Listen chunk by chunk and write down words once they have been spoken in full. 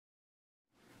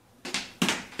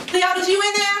Leo, did you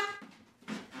in there?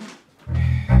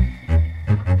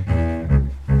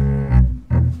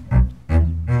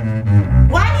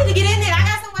 Well, I need to get in there. I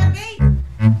got somewhere to be.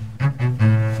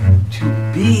 To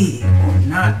be or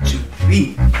not to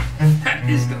be? That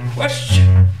is the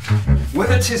question.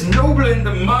 Whether 'tis noble in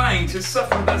the mind to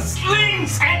suffer the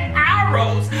slings and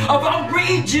arrows of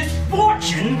outrageous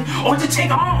fortune, or to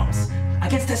take arms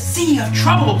against a sea of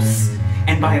troubles,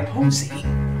 and by opposing,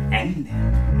 end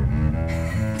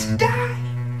them, to die,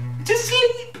 to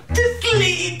sleep,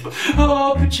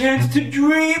 oh, perchance to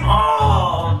dream,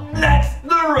 oh, that's the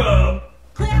rub.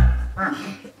 Clear.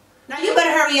 Now you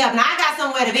better hurry up. Now I got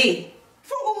somewhere to be.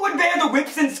 For who would bear the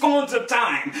whips and scorns of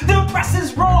time, the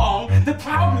oppressor's wrong, the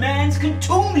proud man's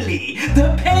contumely,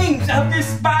 the pangs of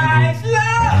despised love?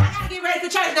 I gotta get ready for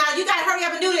church now. You gotta hurry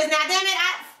up and do this now. Damn it,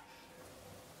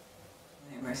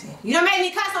 Mercy. You done made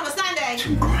me cuss on a Sunday.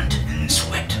 To grunt and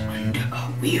sweat under a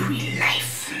weary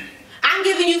life. I'm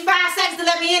giving you 5 seconds to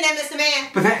let me in there, Mr. Man.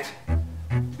 But that,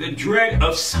 the dread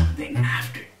of something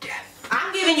after death.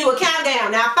 I'm giving you a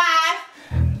countdown. Now 5.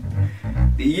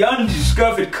 The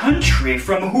undiscovered country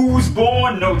from whose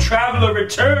bourne no traveler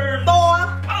returns.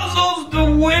 4. Puzzles the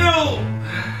will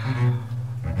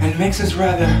and makes us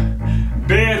rather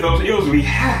bear those ills we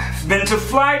have than to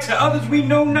fly to others we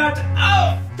know not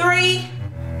of. 3.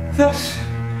 Thus,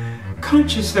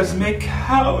 consciousness make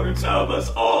cowards of us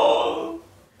all.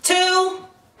 2.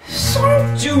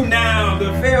 Soft you now,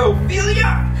 the fair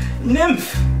Ophelia,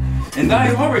 nymph, and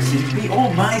thy origin be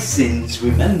all my sins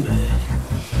remembered.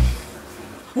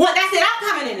 1. That's it. I'm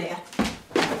coming in there.